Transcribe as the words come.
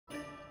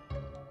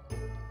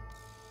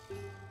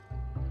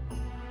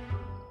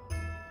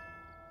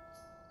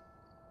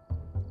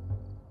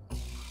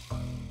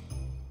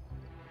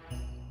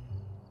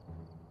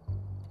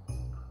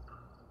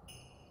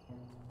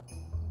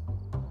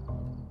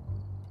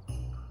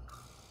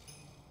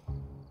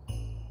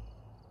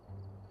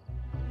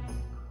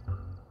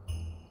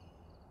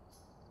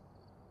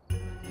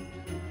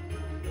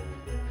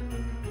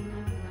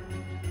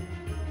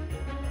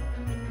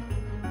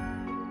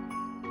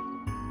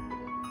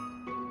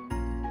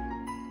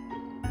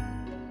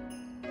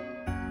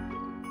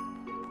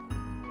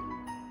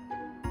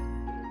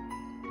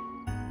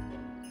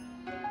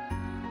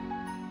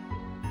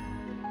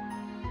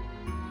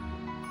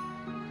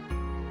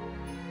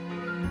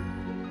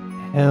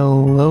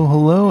Hello,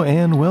 hello,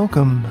 and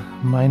welcome.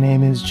 My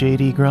name is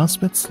JD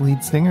Grospitz,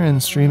 lead singer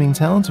and streaming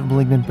talent of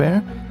Malignant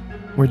Bear.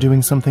 We're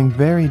doing something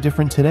very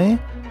different today.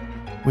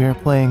 We are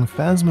playing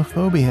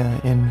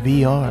Phasmophobia in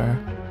VR.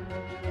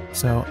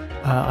 So,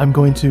 I'm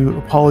going to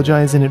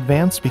apologize in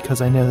advance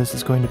because I know this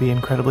is going to be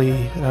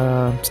incredibly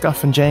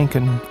scuff and jank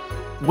and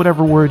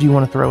whatever word you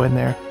want to throw in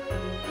there.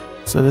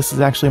 So this is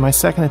actually my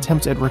second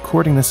attempt at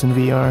recording this in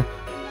VR,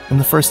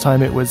 and the first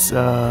time it was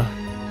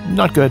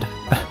not good.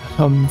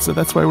 So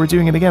that's why we're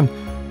doing it again.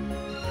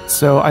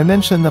 So I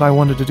mentioned that I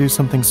wanted to do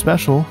something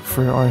special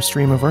for our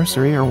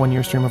streamiversary, or 1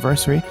 year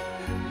streamiversary,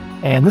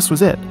 and this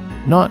was it.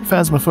 Not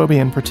Phasmophobia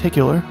in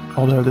particular,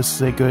 although this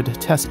is a good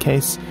test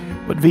case,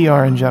 but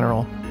VR in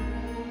general.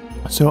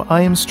 So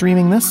I am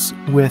streaming this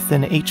with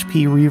an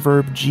HP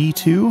Reverb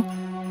G2,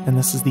 and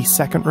this is the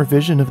second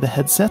revision of the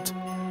headset.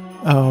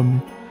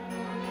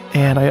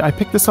 And I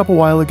picked this up a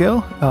while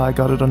ago. I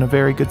got it on a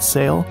very good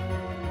sale,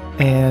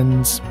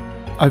 and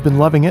I've been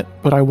loving it,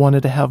 but I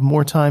wanted to have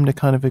more time to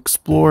kind of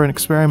explore and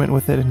experiment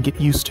with it and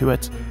get used to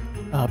it,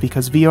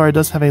 because VR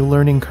does have a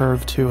learning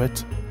curve to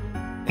it,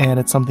 and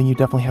it's something you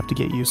definitely have to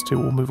get used to.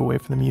 We'll move away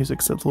from the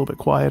music so it's a little bit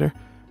quieter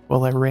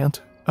while I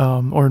rant,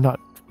 or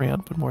not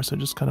rant, but more so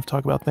just kind of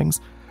talk about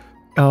things.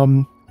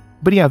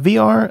 But yeah,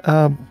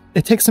 VR,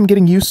 it takes some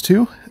getting used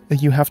to.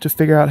 You have to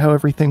figure out how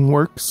everything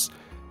works,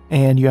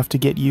 and you have to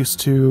get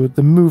used to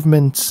the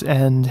movement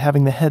and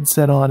having the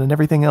headset on and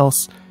everything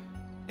else.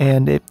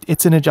 And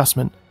it's an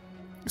adjustment.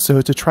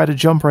 So to try to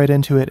jump right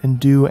into it and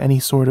do any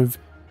sort of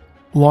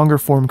longer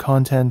form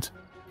content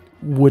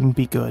wouldn't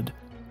be good.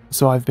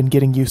 So I've been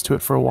getting used to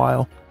it for a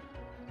while.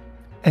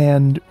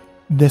 And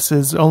this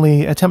is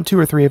only attempt 2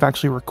 or 3 of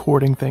actually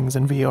recording things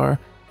in VR.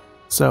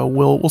 So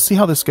we'll see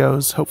how this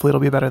goes. Hopefully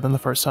it'll be better than the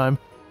first time.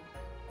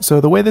 So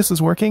the way this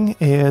is working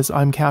is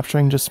I'm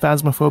capturing just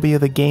Phasmophobia,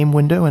 the game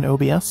window in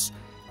OBS,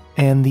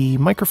 and the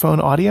microphone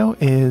audio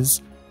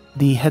is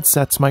the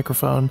headset's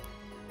microphone.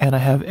 And I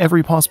have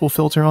every possible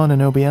filter on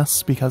in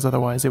OBS, because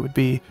otherwise it would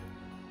be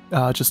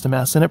just a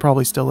mess, and it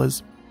probably still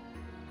is.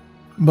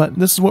 But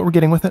this is what we're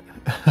getting with it.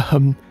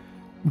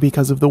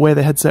 Because of the way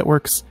the headset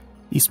works,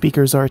 the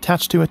speakers are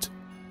attached to it,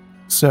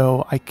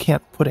 so I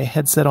can't put a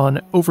headset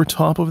on over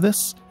top of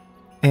this,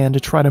 and to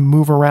try to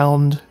move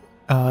around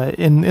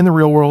in the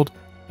real world,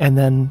 and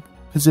then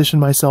position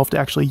myself to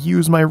actually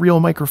use my real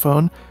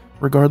microphone,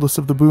 regardless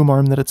of the boom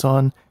arm that it's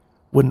on,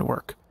 wouldn't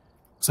work.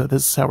 So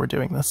this is how we're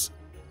doing this.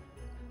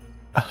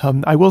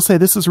 I will say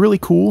this is really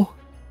cool.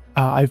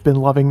 I've been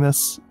loving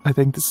this. I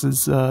think this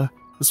was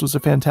a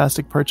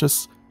fantastic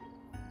purchase.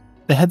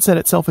 The headset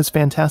itself is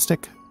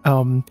fantastic.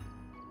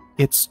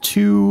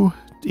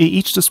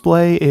 Each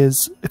display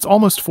it's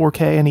almost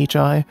 4K in each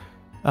eye,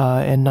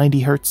 and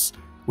 90 Hertz,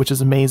 which is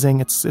amazing.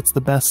 It's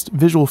the best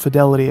visual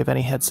fidelity of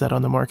any headset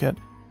on the market,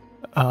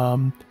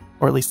 or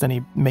at least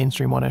any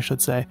mainstream one, I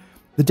should say.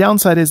 The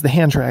downside is the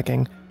hand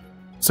tracking.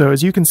 So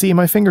as you can see,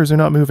 my fingers are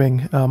not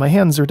moving. My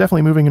hands are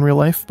definitely moving in real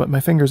life, but my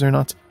fingers are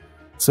not.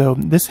 So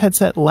this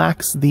headset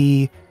lacks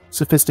the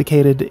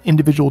sophisticated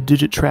individual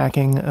digit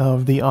tracking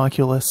of the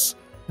Oculus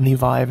and the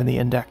Vive and the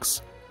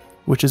Index,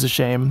 which is a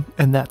shame,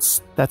 and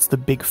that's the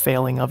big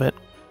failing of it.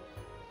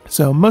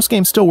 So most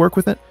games still work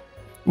with it,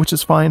 which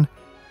is fine,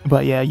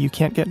 but yeah, you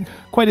can't get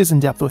quite as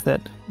in-depth with it,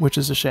 which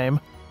is a shame.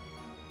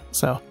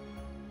 So,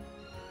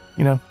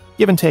 you know,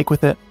 give and take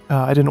with it.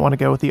 I didn't want to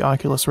go with the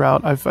Oculus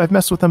route. I've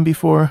messed with them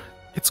before.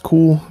 It's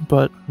cool,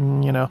 but,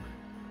 you know,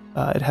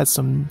 it has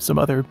some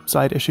other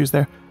side issues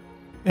there.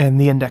 And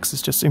the Index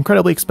is just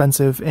incredibly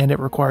expensive, and it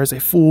requires a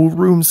full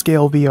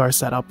room-scale VR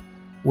setup,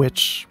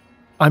 which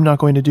I'm not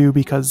going to do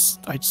because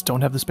I just don't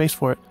have the space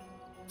for it.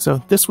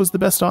 So this was the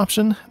best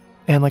option,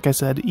 and like I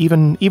said,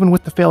 even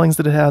with the failings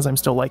that it has, I'm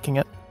still liking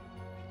it.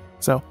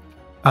 So,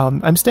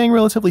 I'm staying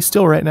relatively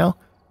still right now,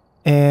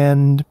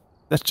 and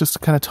let's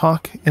just kind of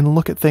talk and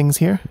look at things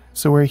here.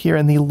 So we're here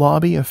in the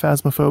lobby of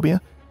Phasmophobia.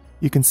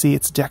 You can see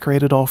it's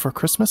decorated all for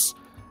Christmas.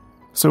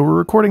 So we're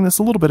recording this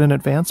a little bit in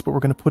advance, but we're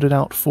going to put it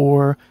out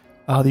for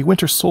the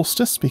Winter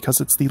Solstice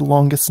because it's the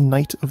longest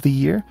night of the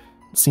year.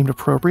 It seemed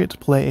appropriate to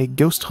play a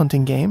ghost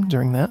hunting game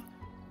during that.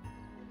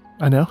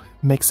 I know,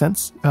 makes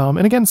sense.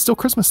 And again, still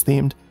Christmas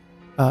themed.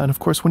 And of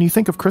course, when you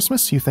think of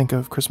Christmas, you think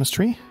of Christmas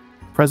tree,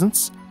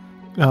 presents,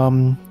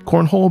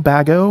 cornhole,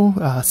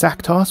 bago,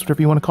 sack toss,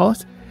 whatever you want to call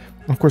it.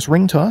 And of course,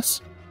 ring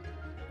toss.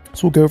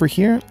 So we'll go over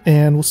here,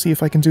 and we'll see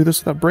if I can do this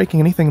without breaking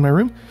anything in my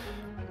room.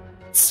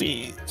 Let's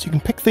see. So you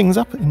can pick things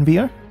up in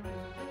VR.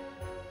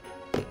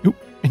 Oop,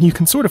 and you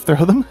can sort of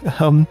throw them.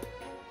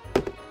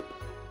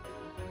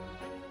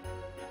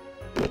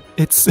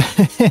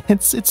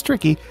 It's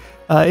tricky.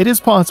 It is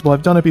possible.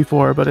 I've done it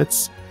before, but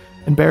it's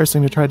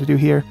embarrassing to try to do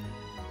here.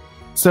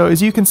 So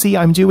as you can see,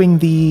 I'm doing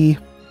the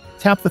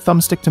tap the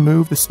thumbstick to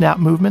move, the snap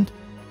movement,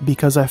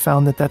 because I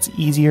found that that's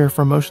easier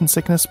for motion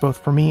sickness,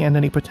 both for me and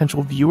any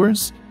potential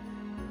viewers.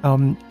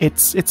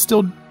 It's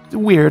still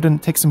weird and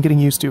it takes some getting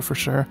used to for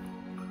sure,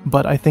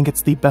 but I think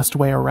it's the best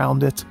way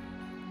around it.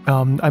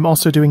 I'm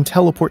also doing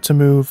teleport to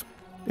move,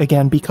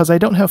 again, because I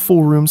don't have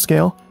full room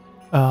scale.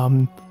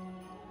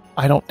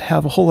 I don't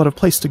have a whole lot of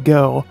place to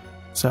go.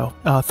 So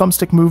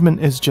thumbstick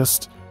movement is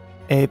just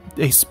a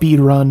speed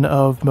run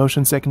of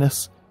motion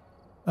sickness.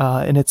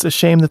 And it's a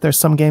shame that there's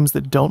some games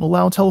that don't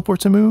allow teleport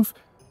to move.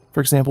 For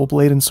example,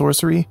 Blade and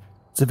Sorcery.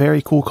 It's a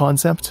very cool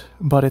concept,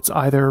 but it's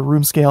either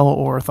room scale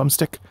or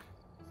thumbstick.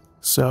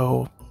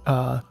 So,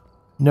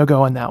 no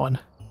go on that one.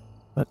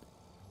 But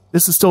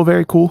this is still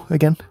very cool,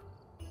 again.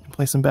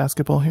 Play some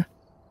basketball here.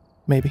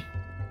 Maybe.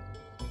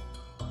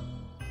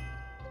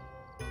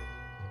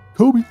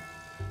 Kobe!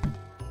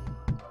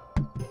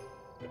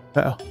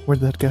 Uh-oh,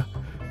 where'd that go?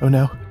 Oh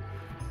no.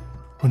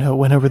 Oh no, it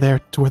went over there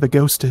to where the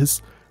ghost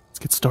is. Let's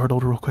get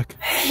startled real quick.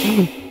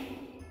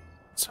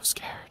 So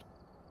scared.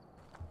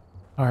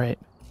 Alright.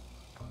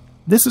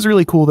 This is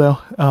really cool though.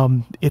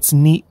 It's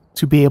neat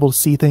to be able to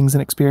see things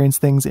and experience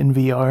things in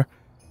VR.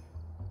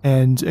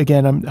 And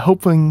again, I'm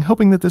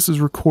hoping that this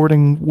is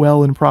recording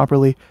well and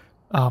properly.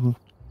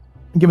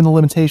 Given the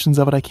limitations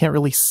of it, I can't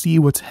really see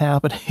what's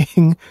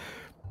happening.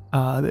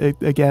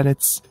 Again,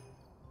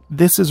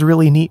 this is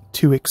really neat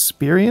to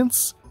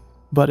experience,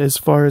 but as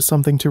far as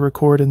something to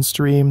record and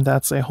stream,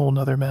 that's a whole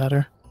nother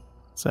matter.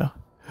 So,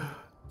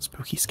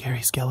 spooky,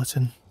 scary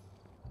skeleton.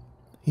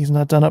 He's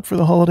not done up for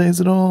the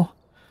holidays at all.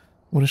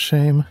 What a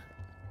shame.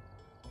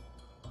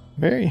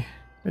 Very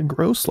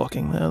gross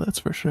looking though, that's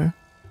for sure.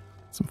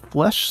 Some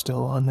flesh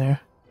still on there.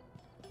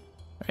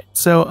 Alright,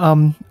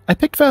 so I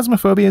picked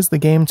Phasmophobia as the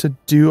game to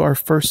do our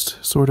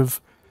first sort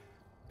of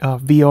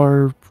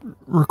VR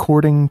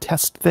recording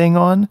test thing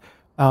on,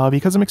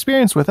 because I'm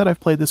experienced with it.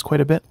 I've played this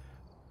quite a bit,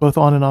 both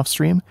on and off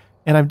stream,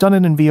 and I've done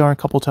it in VR a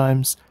couple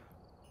times.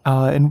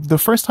 And the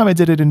first time I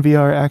did it in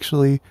VR,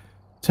 actually,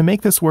 to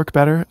make this work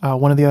better,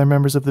 one of the other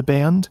members of the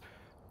band,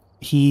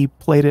 he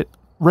played it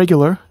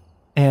regular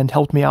and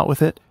helped me out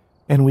with it,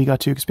 and we got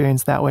to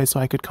experience that way so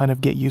I could kind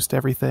of get used to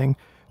everything.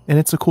 And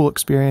it's a cool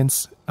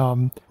experience.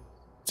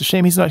 It's a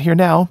shame he's not here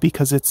now,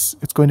 because it's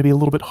going to be a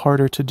little bit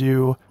harder to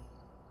do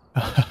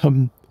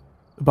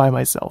by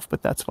myself,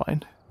 but that's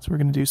fine. So we're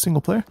going to do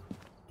single player.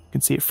 You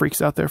can see it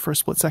freaks out there for a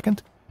split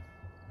second.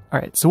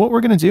 Alright, so what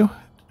we're going to do,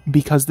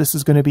 because this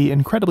is going to be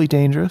incredibly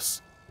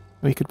dangerous,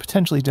 we could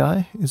potentially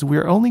die, is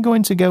we're only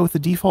going to go with the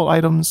default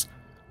items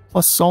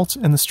plus salt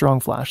and the strong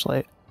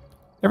flashlight.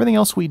 Everything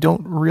else we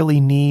don't really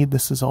need.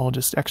 This is all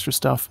just extra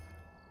stuff.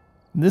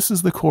 This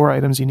is the core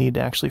items you need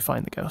to actually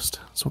find the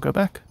ghost. So we'll go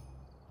back.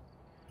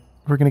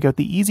 We're going to go with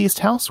the easiest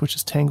house, which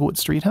is Tanglewood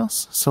Street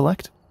House.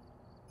 Select.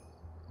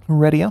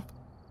 Ready up.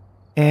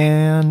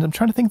 And I'm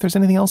trying to think if there's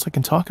anything else I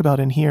can talk about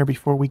in here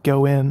before we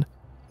go in.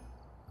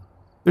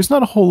 There's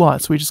not a whole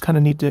lot, so we just kind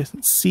of need to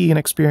see and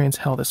experience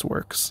how this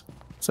works.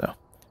 So,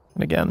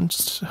 and again,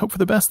 just hope for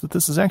the best that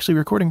this is actually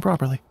recording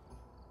properly.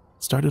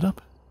 Start it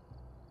up.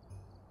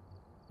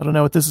 I don't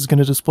know what this is going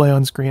to display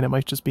on screen. It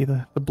might just be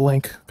the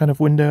blank kind of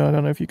window. I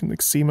don't know if you can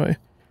like see the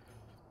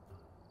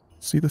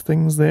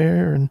things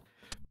there and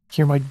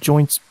hear my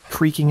joints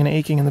creaking and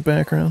aching in the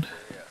background.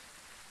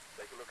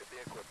 Take a look at the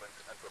equipment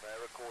and prepare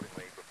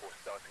accordingly before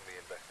starting the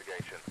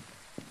investigation.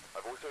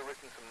 I've also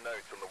written some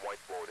notes on the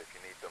whiteboard if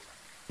you need them.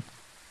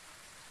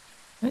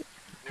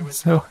 Right.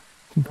 So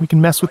we can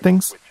mess with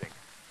things.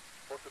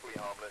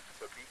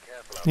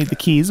 Need the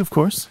keys, of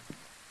course.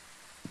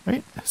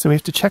 Right, so we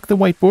have to check the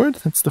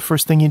whiteboard. That's the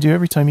first thing you do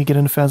every time you get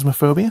into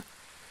Phasmophobia.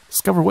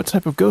 Discover what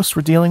type of ghost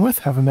we're dealing with.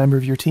 Have a member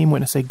of your team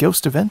witness a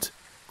ghost event.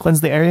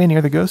 Cleanse the area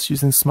near the ghost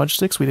using smudge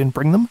sticks. We didn't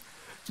bring them.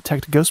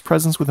 Detect a ghost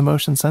presence with a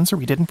motion sensor.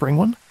 We didn't bring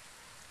one.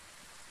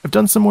 I've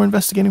done some more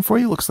investigating for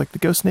you. Looks like the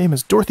ghost name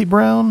is Dorothy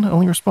Brown.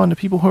 Only respond to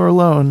people who are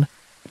alone.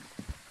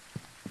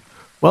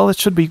 Well, it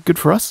should be good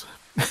for us.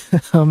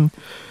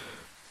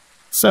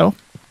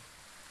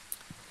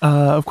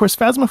 Of course,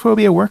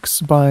 Phasmophobia works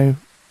by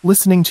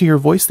listening to your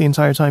voice the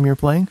entire time you're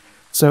playing.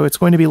 So it's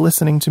going to be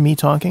listening to me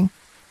talking.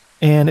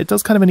 And it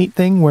does kind of a neat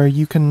thing where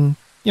you can,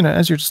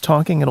 as you're just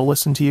talking, it'll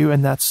listen to you,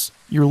 and that's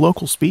your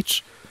local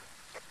speech.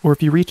 Or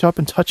if you reach up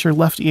and touch your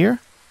left ear,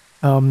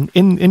 in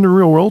the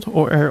real world,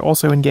 or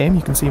also in game,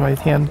 you can see my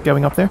hand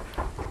going up there.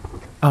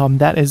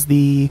 That is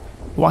the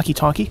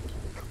walkie-talkie.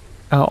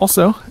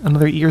 Also,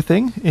 another ear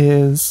thing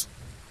is,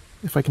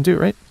 if I can do it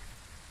right,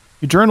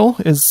 your journal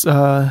is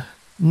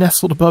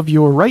nestled above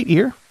your right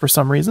ear for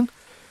some reason.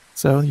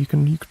 So you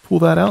can pull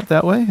that out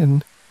that way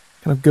and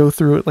kind of go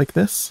through it like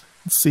this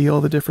and see all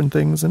the different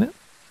things in it,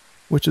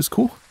 which is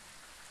cool.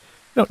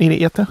 You don't need it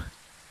yet though.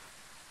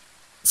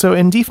 So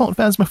in default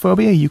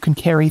Phasmophobia, you can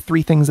carry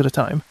 3 things at a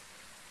time.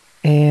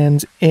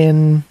 And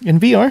in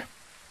VR,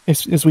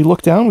 as we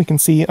look down, we can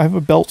see I have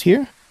a belt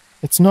here.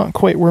 It's not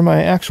quite where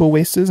my actual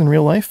waist is in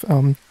real life.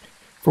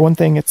 For one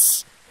thing,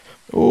 it's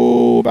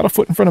about a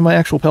foot in front of my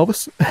actual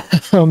pelvis.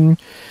 And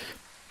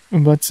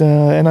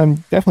I'm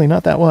definitely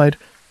not that wide.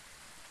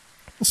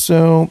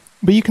 So,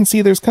 but you can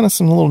see there's kind of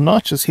some little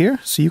notches here,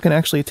 so you can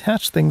actually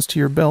attach things to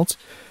your belt.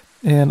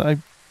 And I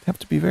have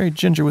to be very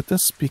ginger with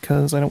this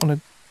because I don't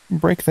want to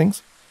break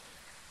things.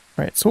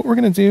 Alright, so what we're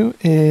going to do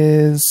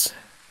is...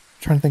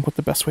 I'm trying to think what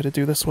the best way to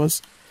do this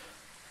was.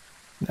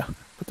 No,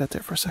 put that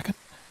there for a second.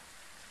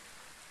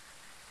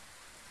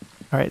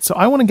 Alright, so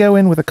I want to go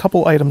in with a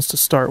couple items to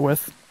start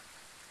with.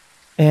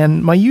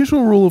 And my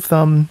usual rule of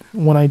thumb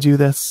when I do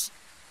this,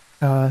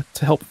 to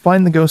help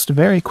find the ghost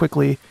very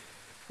quickly,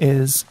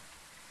 is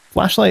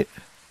flashlight,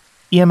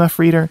 EMF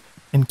reader,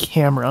 and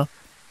camera.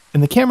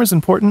 And the camera's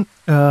important.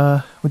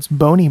 It's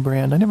Boney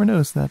brand. I never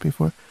noticed that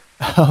before.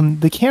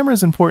 The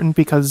camera's important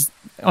because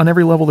on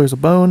every level there's a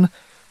bone.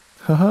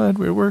 Haha, it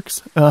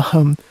works.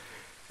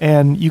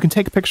 And you can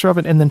take a picture of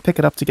it and then pick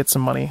it up to get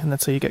some money, and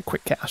that's how you get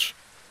quick cash.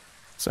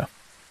 So,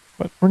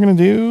 but we're going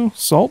to do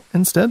salt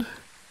instead.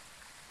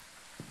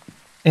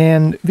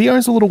 And VR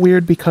is a little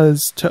weird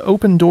because to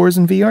open doors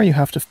in VR you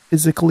have to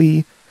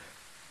physically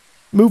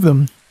move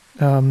them,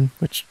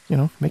 which, you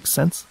know, makes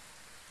sense.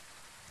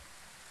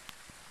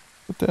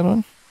 Put that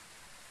on.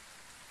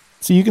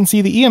 So you can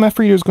see the EMF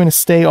reader is going to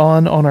stay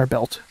on our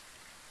belt,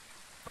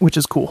 which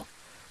is cool.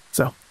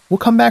 So we'll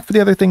come back for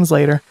the other things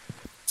later.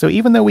 So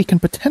even though we can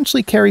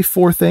potentially carry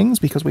 4 things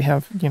because we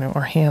have, you know,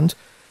 our hand,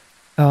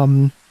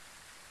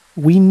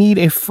 we need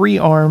a free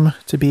arm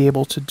to be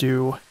able to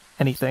do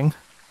anything.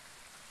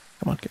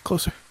 Come on, get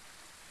closer.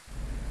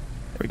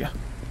 There we go.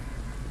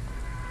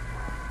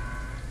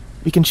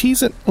 We can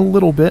cheese it a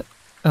little bit.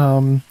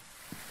 Ooh,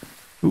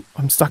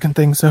 I'm stuck in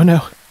things, oh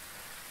no.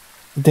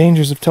 The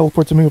dangers of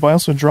teleport to move. I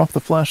also dropped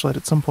the flashlight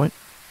at some point.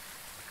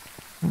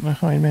 I don't know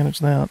how I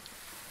managed that.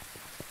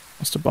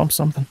 Must have bumped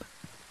something.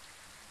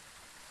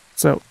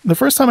 So, the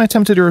first time I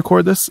attempted to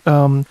record this,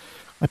 I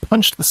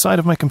punched the side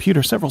of my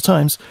computer several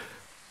times,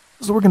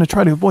 so we're going to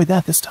try to avoid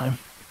that this time.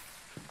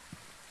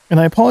 And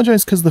I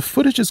apologize because the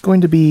footage is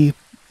going to be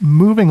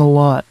moving a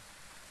lot.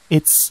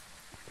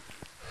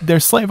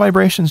 There's slight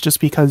vibrations just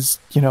because,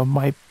 you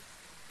know,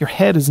 your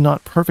head is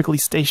not perfectly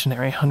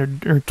stationary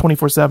 100 or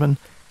 24/7,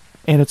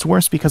 and it's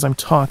worse because I'm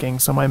talking,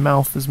 so my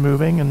mouth is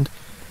moving, and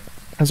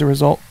as a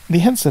result, the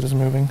headset is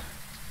moving.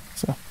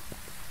 So,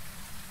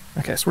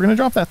 okay, so we're going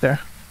to drop that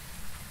there.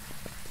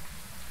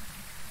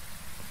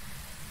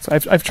 So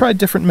I've tried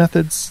different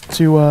methods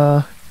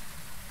to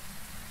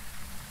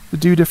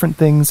do different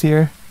things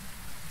here,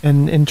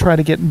 and try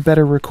to get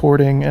better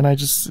recording, and I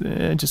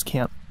just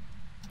can't.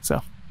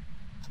 So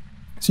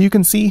you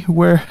can see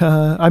where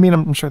I mean,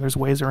 I'm sure there's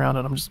ways around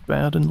it. I'm just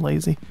bad and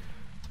lazy.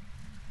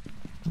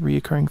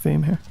 Reoccurring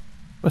theme here,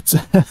 but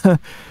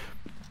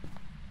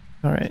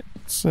all right.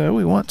 So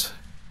we'll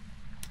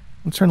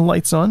turn the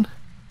lights on,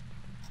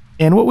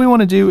 and what we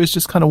want to do is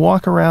just kind of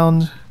walk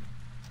around.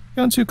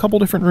 Go into a couple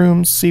different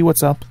rooms, see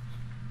what's up.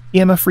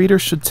 EMF reader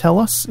should tell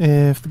us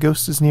if the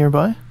ghost is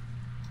nearby.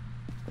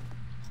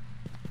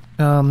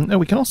 Oh,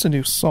 we can also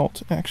do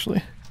salt,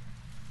 actually.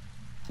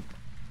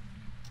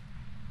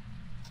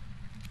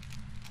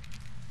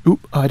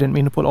 Oop, I didn't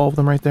mean to put all of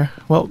them right there.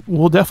 Well,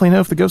 we'll definitely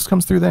know if the ghost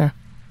comes through there.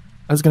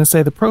 I was going to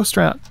say the pro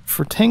strat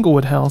for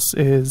Tanglewood House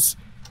is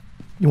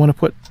you want to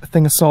put a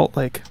thing of salt,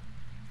 like,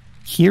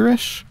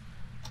 here-ish.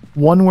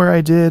 One where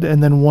I did,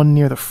 and then one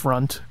near the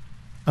front.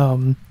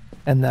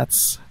 And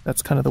that's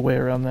kind of the way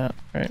around that.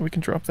 Alright, we can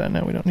drop that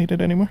now. We don't need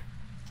it anymore.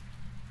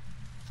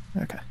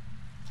 Okay.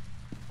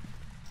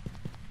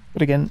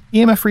 But again,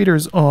 EMF reader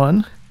is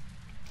on,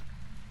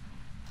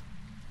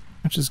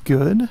 which is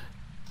good.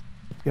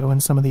 Go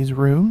in some of these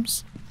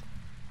rooms.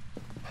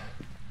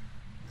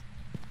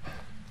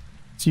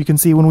 So you can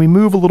see when we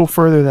move a little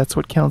further, that's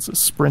what counts as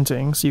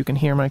sprinting. So you can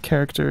hear my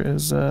character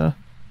is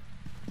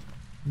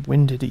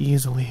winded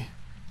easily.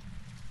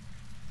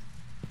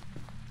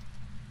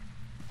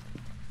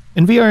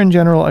 In VR in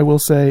general, I will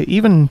say,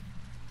 even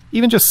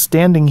just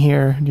standing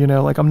here, you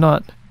know, like I'm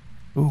not...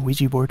 Ooh,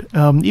 Ouija board.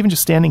 Even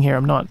just standing here,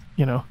 I'm not,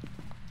 you know,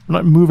 I'm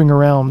not moving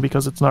around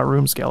because it's not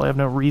room scale. I have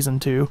no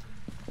reason to.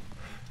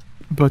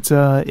 But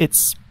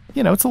it's,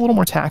 you know, it's a little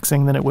more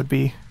taxing than it would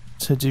be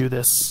to do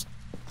this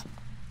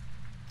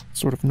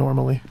sort of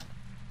normally,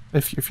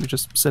 if you're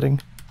just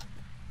sitting.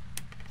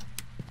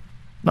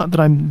 Not that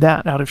I'm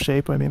that out of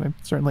shape. I mean, I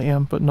certainly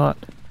am, but not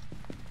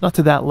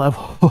to that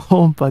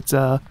level. But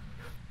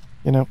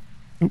you know,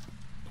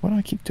 why do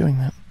I keep doing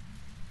that?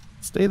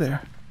 Stay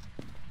there.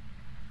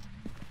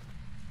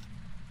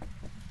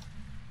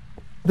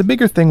 The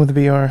bigger thing with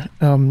VR,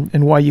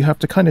 and why you have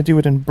to kind of do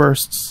it in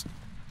bursts,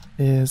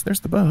 is there's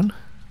the bone.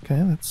 Okay,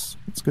 that's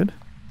good.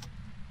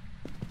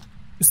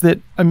 Is that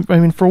I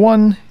mean, for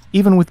one,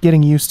 even with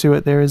getting used to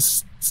it, there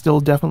is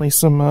still definitely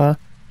some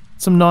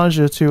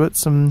nausea to it,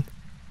 some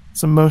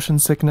motion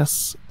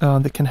sickness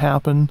that can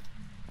happen,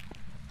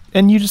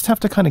 and you just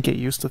have to kind of get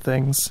used to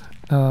things.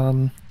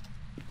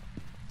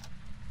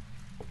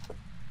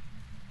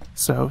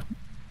 So,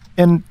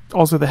 and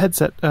also the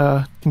headset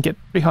can get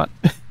pretty hot.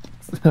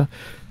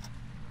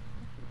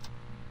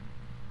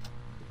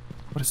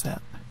 What is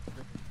that?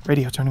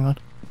 Radio turning on.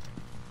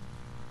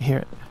 You hear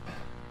it.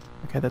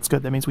 Okay, that's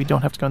good. That means we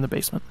don't have to go in the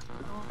basement.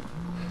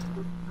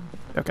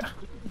 Okay.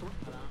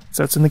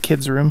 So it's in the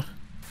kids' room.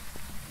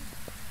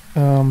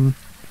 We'll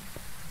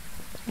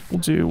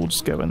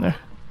just go in there.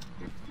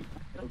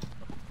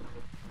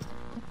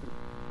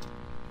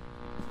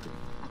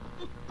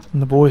 In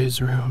the boys'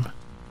 room.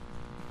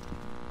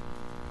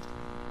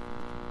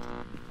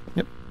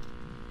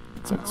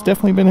 So it's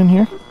definitely been in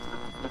here.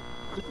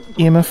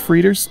 EMF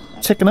reader's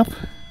ticking up.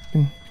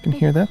 You can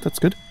hear that. That's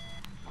good.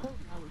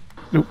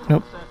 Nope,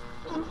 nope.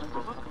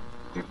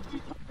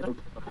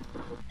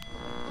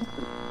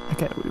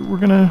 Okay, we're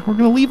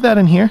gonna leave that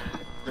in here,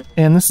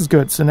 and this is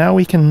good. So now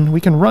we can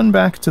run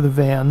back to the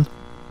van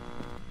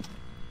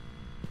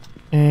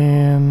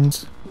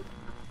and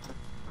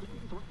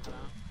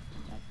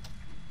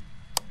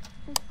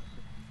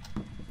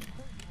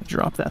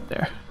drop that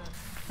there.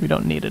 We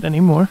don't need it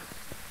anymore.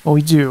 Well,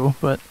 we do,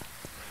 but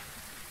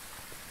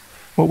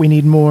what we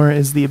need more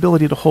is the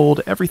ability to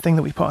hold everything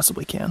that we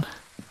possibly can.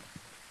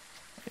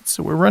 Right,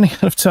 so we're running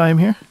out of time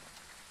here.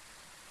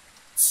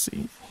 Let's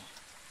see.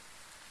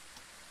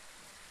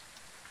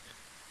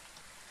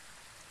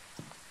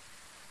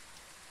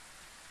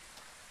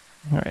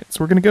 Alright,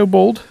 so we're going to go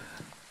bold.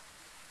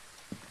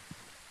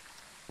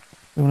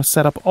 We want to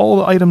set up all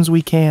the items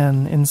we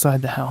can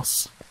inside the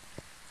house.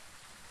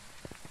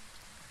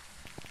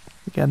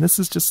 Again, this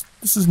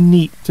is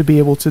neat to be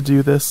able to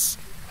do this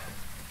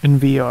in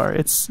VR.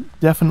 It's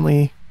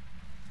definitely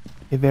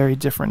a very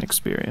different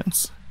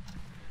experience.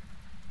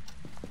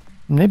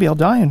 Maybe I'll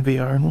die in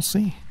VR and we'll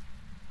see.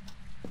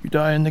 You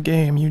die in the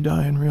game, you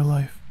die in real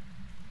life.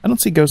 I don't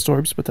see ghost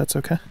orbs, but that's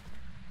okay.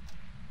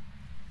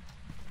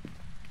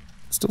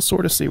 Still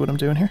sort of see what I'm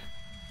doing here.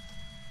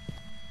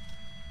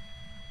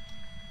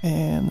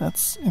 And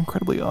that's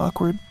incredibly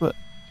awkward, but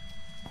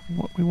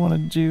what we want to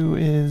do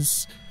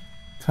is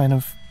kind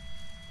of...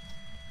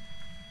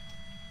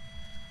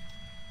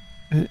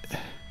 Can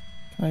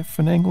I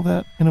finagle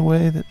that in a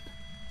way that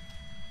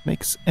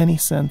makes any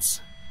sense?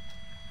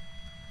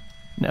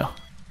 No.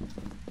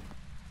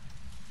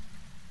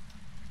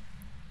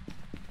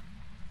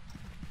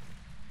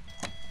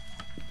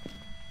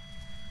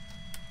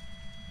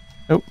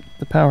 Oh,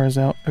 the power is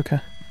out. Okay.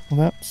 Well,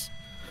 that's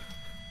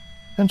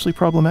potentially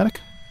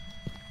problematic.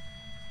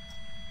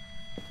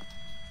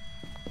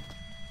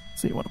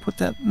 So you want to put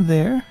that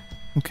there.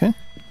 Okay.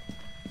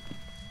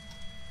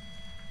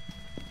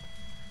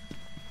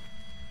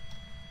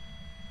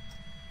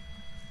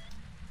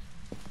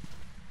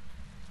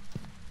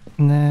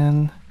 And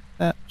then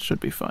that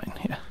should be fine.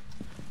 Yeah.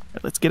 All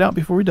right, let's get out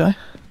before we die.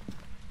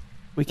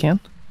 We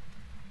can.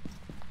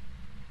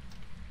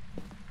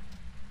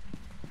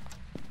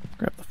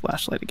 Grab the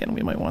flashlight again,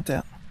 we might want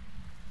that.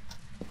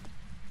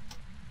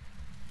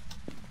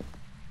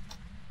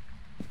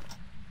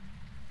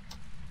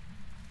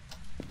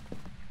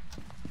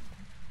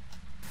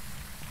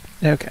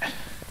 Okay,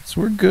 so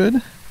we're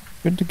good.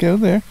 Good to go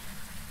there.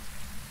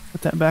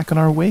 Put that back on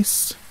our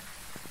waist.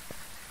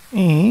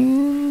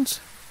 And...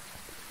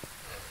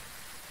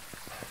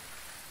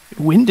 it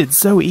winded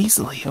so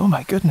easily, oh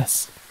my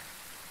goodness.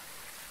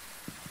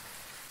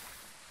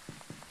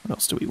 What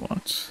else do we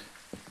want?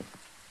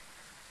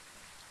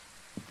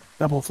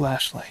 Double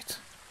flashlight,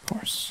 of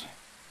course.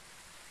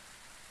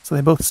 So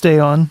they both stay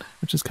on,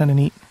 which is kind of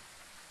neat.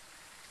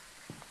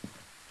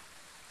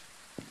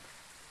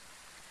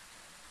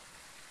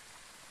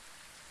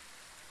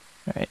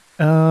 Alright,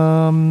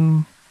 I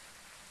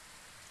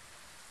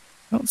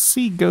don't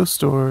see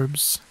ghost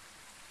orbs.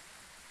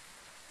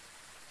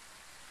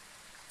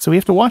 So we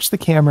have to watch the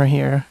camera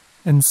here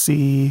and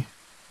see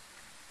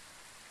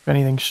if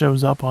anything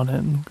shows up on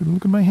it.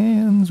 Look at my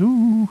hands,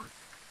 ooh.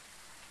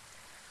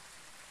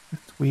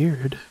 That's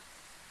weird.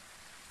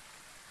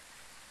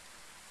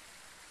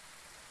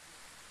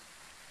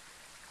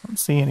 I don't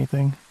see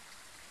anything.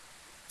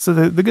 So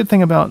the good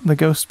thing about the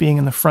ghost being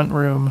in the front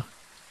room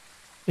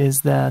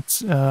is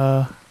that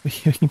we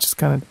can just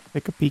kind of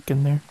take a peek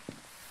in there.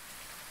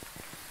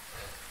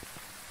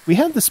 We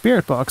had the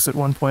spirit box at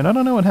one point. I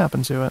don't know what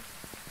happened to it.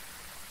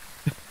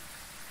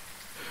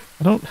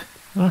 I don't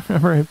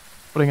remember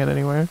putting it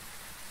anywhere.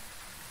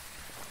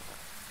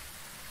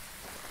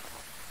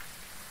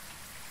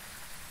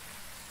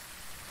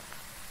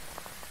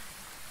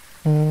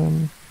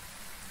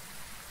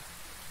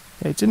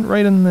 It didn't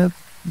write in the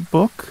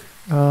book.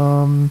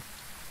 I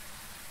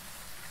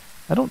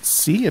don't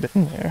see it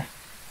in there.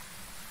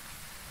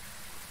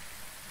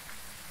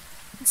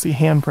 I don't see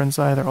handprints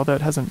either, although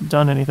it hasn't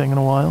done anything in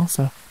a while,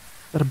 so...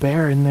 Got a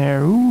bear in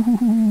there.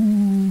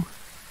 Ooh.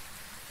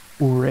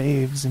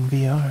 Raves in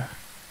VR.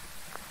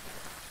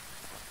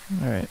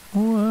 Alright,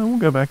 we'll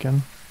go back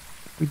in.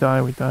 We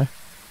die, we die.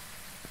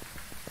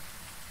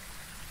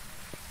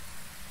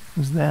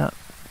 Who's that?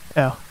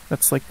 Oh,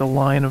 that's like the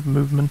line of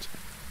movement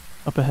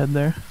up ahead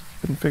there.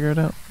 Couldn't figure it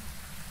out.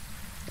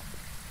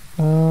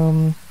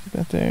 Put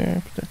that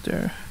there, put that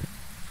there.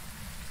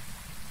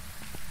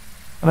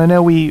 And I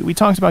know we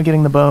talked about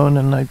getting the bone,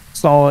 and I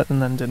saw it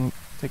and then didn't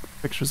take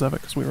pictures of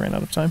it because we ran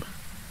out of time.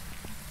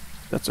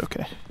 That's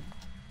okay.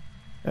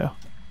 Oh.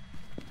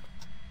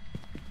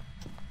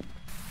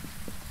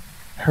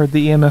 Heard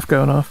the EMF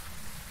going off.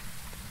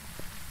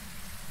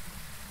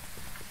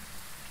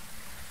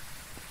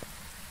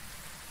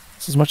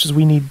 So as much as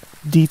we need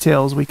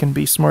details, we can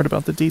be smart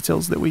about the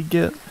details that we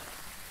get.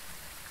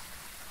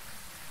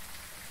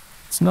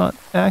 It's not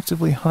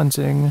actively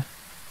hunting.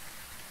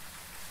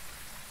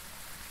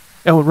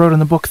 Oh, it wrote in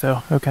the book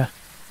though. Okay.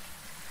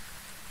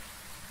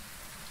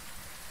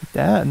 Like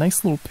that,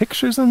 nice little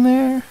pictures in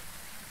there.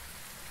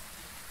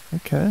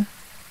 Okay.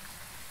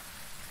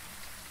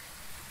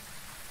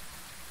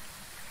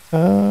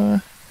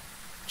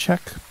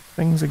 Check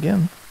things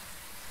again.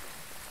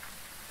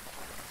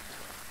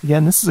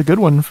 Again, this is a good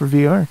one for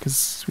VR,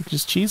 because we can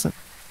just cheese it.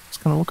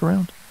 Just kind of look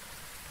around.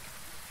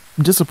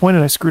 I'm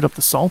disappointed I screwed up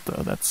the salt,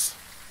 though.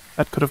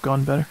 That could have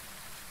gone better.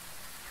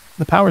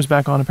 The power's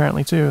back on,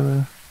 apparently,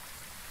 too.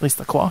 At least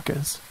the clock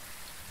is.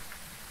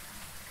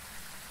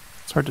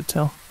 It's hard to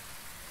tell.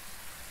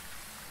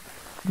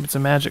 Maybe it's a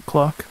magic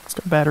clock. It's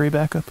got battery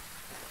backup.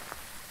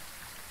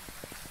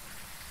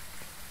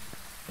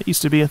 It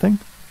used to be a thing.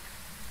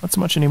 Not so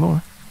much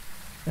anymore.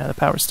 Yeah, the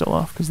power's still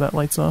off because that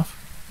light's off.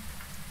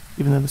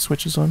 Even though the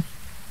switch is on.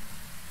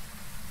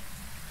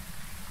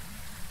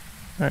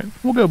 Alright,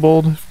 we'll go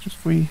bold.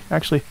 Just we'll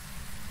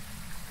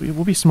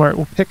be smart.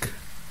 We'll pick,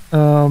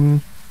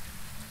 didn't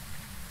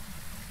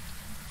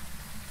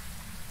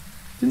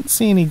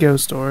see any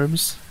ghost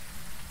orbs.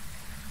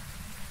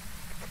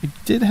 We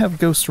did have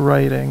ghost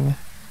writing.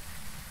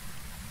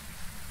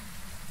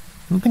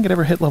 I don't think it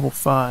ever hit level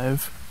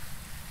 5.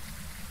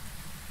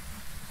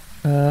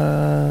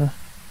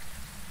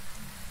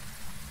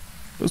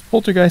 Those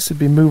poltergeists would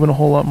be moving a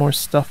whole lot more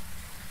stuff.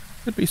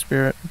 Could be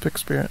spirit. We'll pick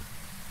spirit.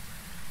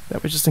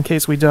 That way, just in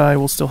case we die,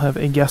 we'll still have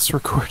a guess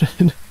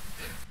recorded.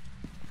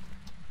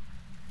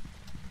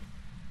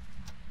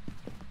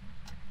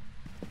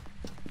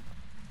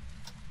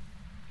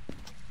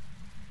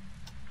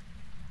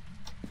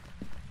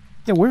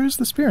 Yeah, where is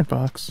the spirit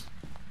box?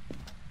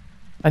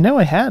 I know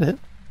I had it.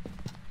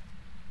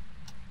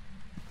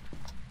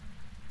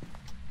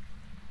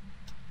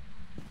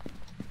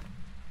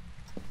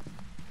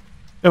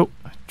 Oh,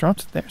 I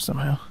dropped it there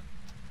somehow.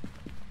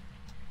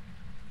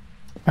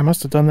 I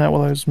must have done that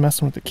while I was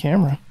messing with the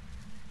camera.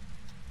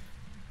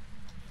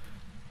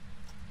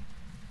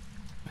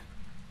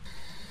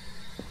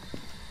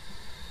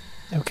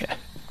 Okay.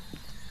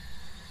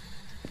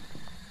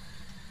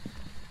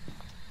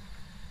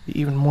 Be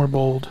even more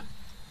bold.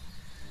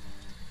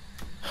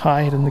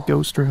 Hide in the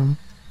ghost room.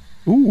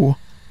 Ooh.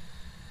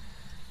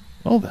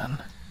 Well then.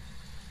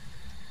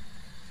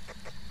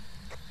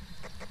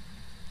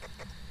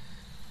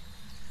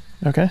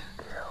 Okay.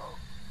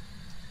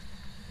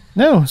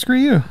 No, screw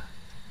you.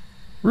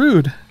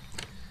 Rude.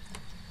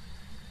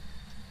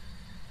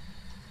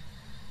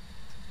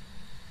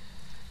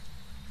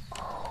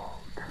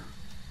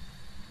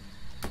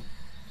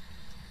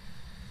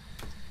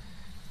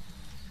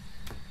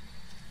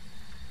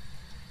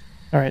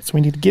 Alright, so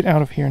we need to get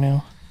out of here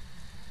now.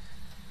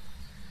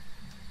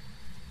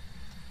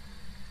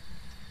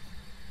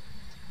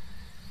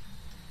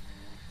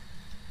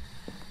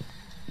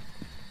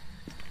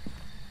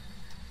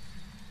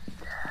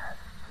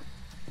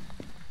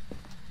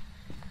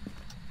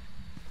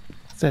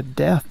 Said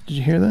death. Did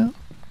you hear that?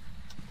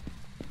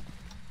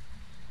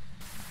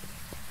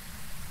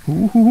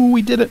 Ooh,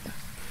 we did it!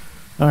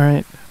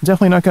 Alright.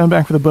 Definitely not going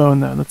back for the bone,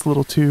 though. That's a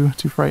little too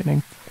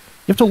frightening.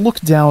 You have to look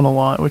down a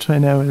lot, which I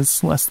know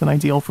is less than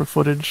ideal for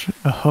footage.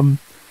 But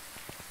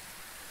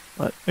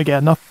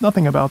again,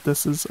 nothing about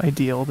this is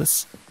ideal.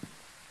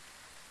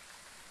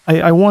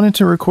 I wanted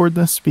to record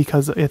this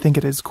because I think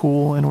it is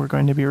cool, and we're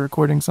going to be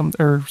recording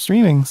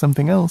streaming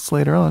something else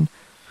later on.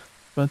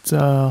 But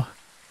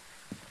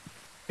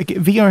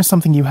VR is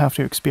something you have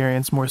to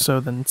experience more so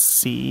than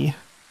see.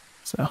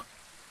 So,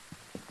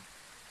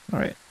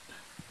 alright.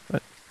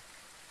 But,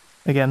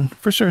 again,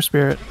 for sure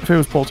spirit. If it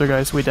was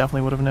poltergeist, we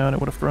definitely would have known.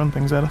 It would have thrown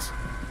things at us.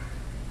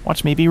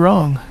 Watch me be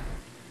wrong.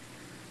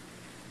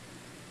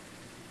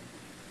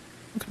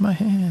 Look at my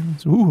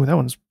hands. Ooh, that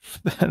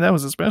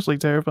was especially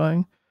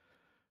terrifying.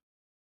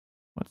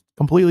 What's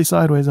completely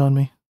sideways on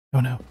me? Oh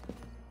no.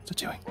 What's it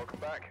doing? Welcome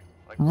back.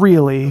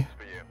 Really?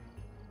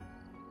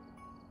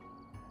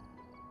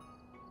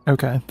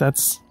 Okay,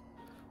 that's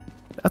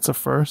a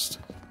first.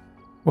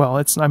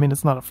 Well, I mean,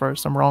 it's not a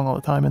first. I'm wrong all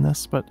the time in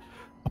this, but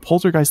a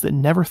poltergeist that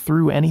never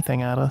threw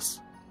anything at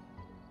us.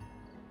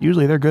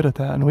 Usually they're good at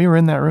that, and we were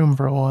in that room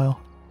for a while.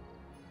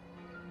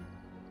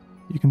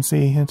 You can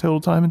see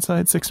total time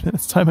inside 6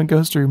 minutes, time in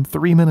ghost room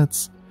 3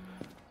 minutes.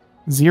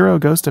 0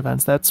 ghost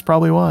events. That's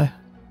probably why.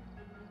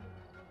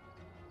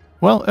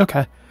 Well,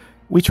 okay.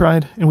 We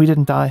tried, and we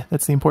didn't die.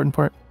 That's the important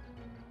part.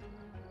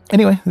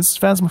 Anyway, this is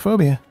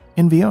Phasmophobia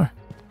in VR.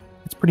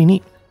 It's pretty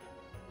neat.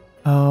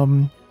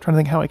 Trying to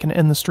think how I can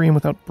end the stream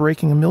without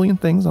breaking a million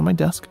things on my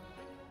desk.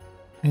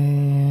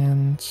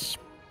 And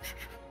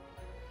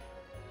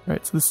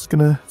alright, so this is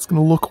it's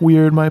gonna look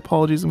weird. My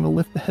apologies. I'm gonna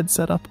lift the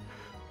headset up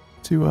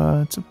to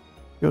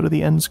go to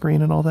the end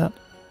screen and all that.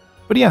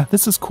 But yeah,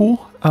 this is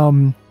cool.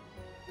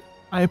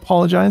 I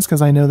apologize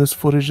because I know this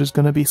footage is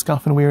gonna be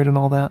scuff and weird and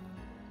all that.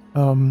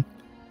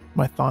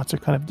 My thoughts are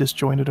kind of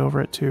disjointed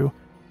over it too.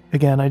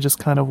 Again, I just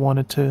kind of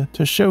wanted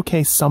to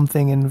showcase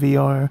something in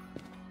VR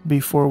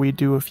before we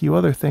do a few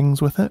other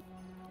things with it.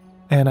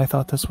 And I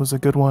thought this was a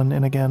good one.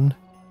 And again,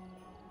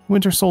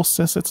 Winter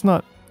Solstice, it's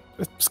not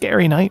a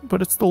scary night, but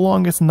it's the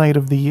longest night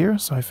of the year,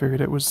 so I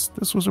figured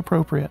this was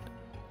appropriate.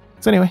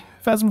 So anyway,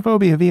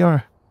 Phasmophobia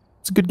VR.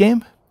 It's a good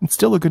game. It's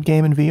still a good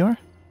game in VR,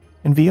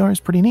 and VR is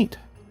pretty neat.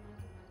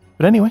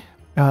 But anyway,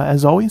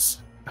 as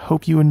always,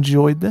 hope you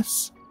enjoyed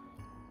this,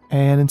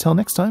 and until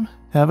next time,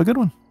 have a good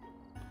one.